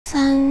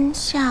3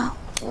下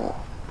5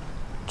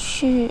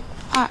去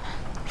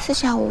2，4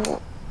下5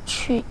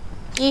去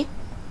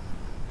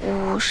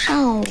1，5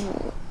上5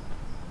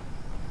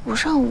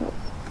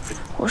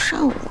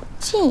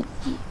进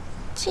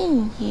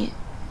1，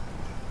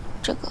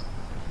这个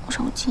5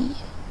上5进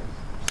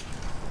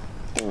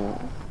1，5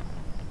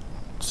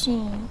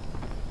进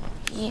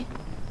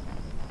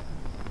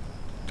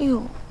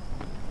1，6，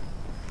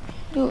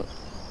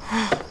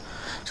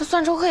这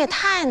算术课也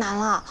太难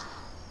了。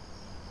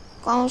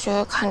刚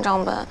学看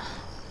账本，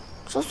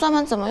这算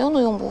盘怎么用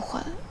都用不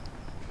会。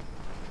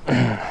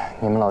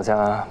你们老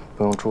家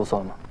不用珠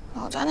算吗？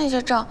老家那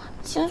些账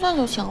心算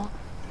就行了。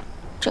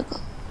这个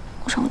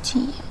5上5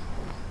进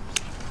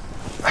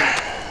1，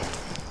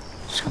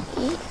上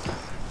1。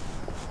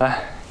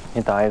来，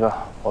你打一个，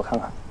我看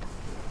看。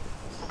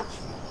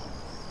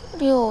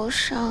6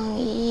上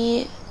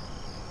1，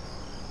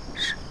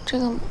是这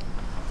个吗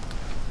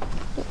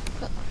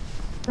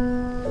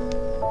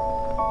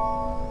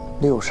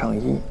？6上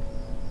1，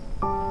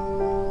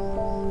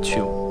去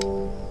5，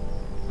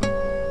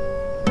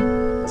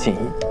进1，7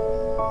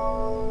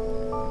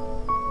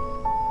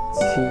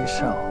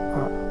上2。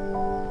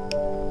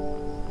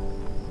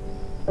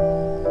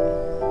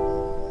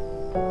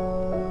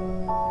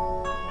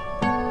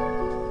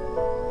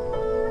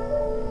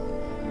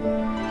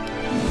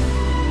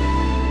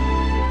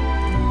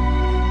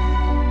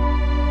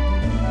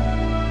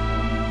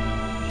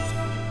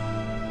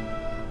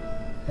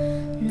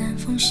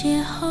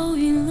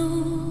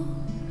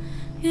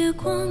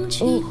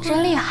你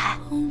真厉害，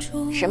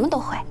什么都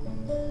会。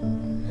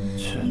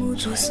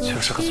就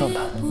是个算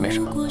盘，没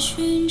什么。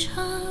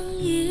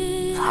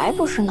才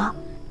不是呢，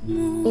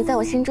你在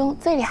我心中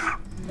最厉害。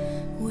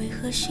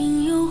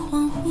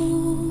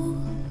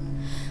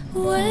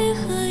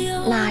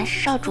那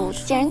少主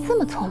既然这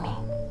么聪明，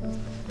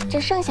这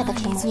剩下的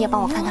题目也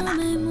帮我看看吧。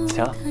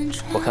行，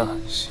我看看。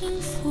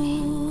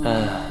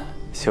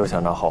休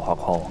想拿好话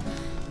诓我。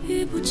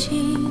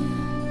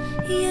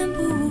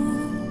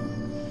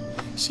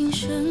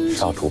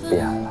少主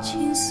变了，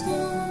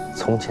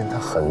从前他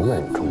很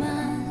稳重，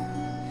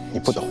你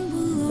不懂。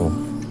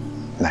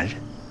男人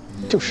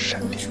就是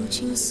善变。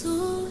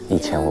以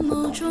前我不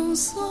懂，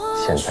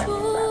现在明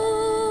白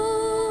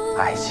了，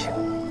爱情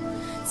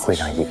会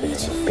让一个人有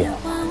变化。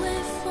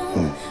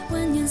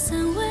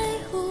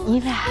你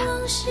俩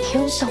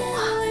挺懂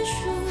啊。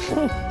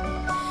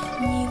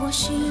你我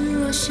心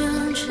若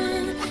相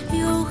知，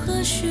又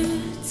何须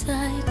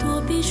再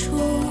多避处？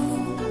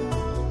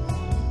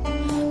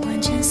万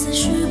千思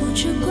绪不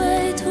知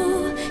归途，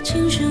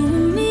情深无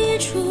觅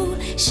处，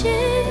心意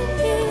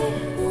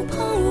无旁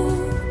骛。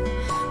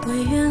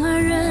唯愿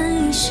二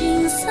人一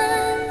心，三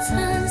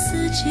餐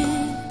四季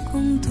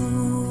共度。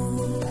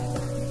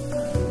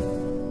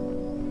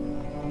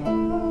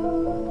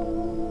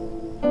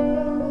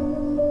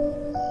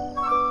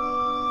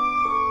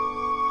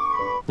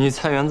你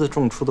菜园子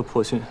种出的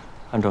破训，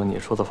按照你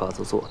说的法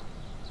子做的。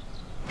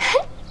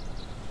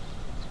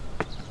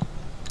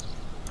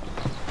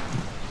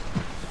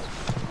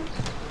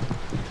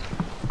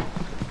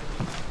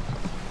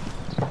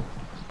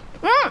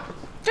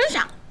真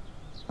香！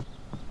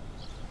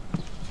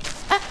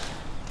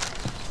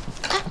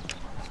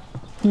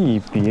一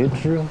别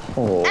之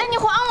后，哎，你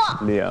还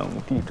我！两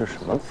地，这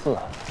什么字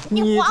啊？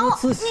你还我！这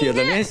字写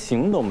的连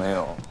形都没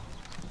有，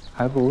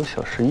还不如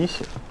小11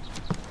写。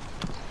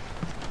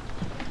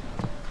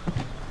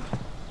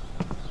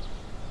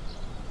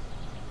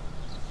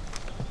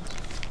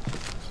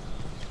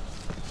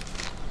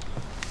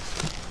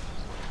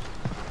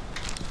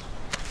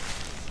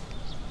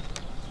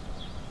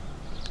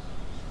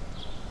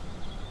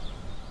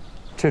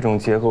这种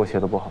结构写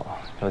的不好，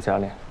要加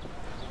练。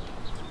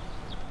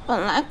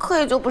本来课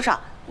也就不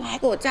少，你还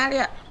给我加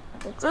练，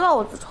我知道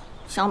我字丑，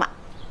行吧？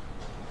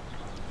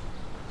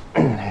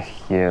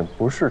也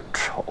不是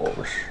丑，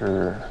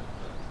是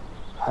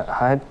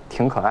还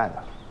挺可爱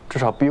的，至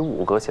少比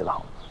5哥写的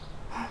好。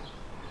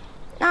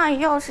那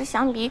要是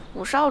想比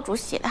5少主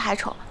写的还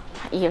丑，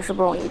也是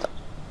不容易的。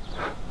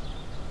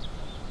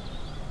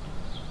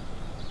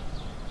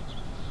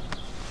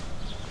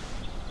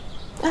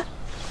哎，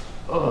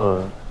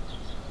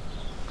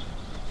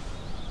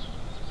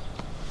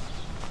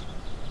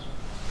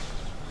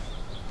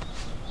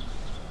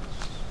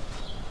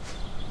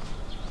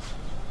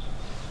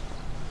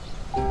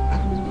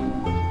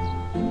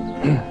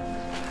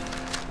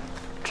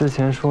之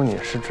前说你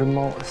是只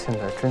猫，现在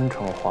真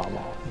成花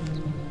猫。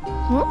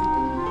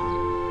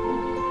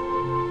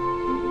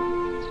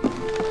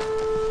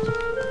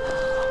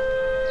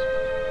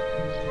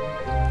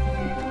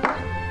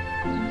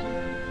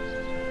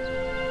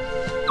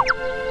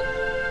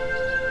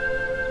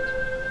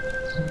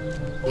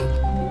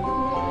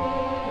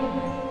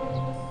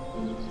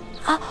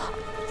啊！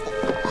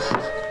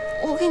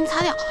我给你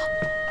擦掉，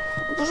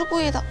我不是故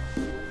意的。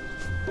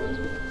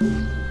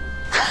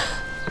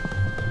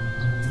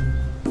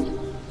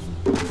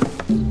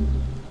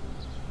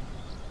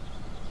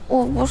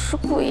我不是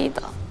故意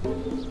的。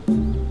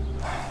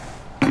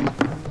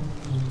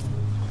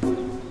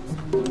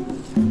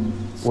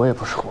我也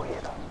不是故意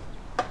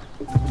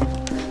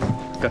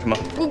干什么？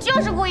你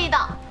就是故意的。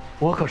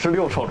我可是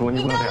六少主，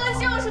你不能这样。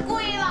你刚刚就是故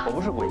意的。我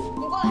不是故意。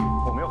你过来。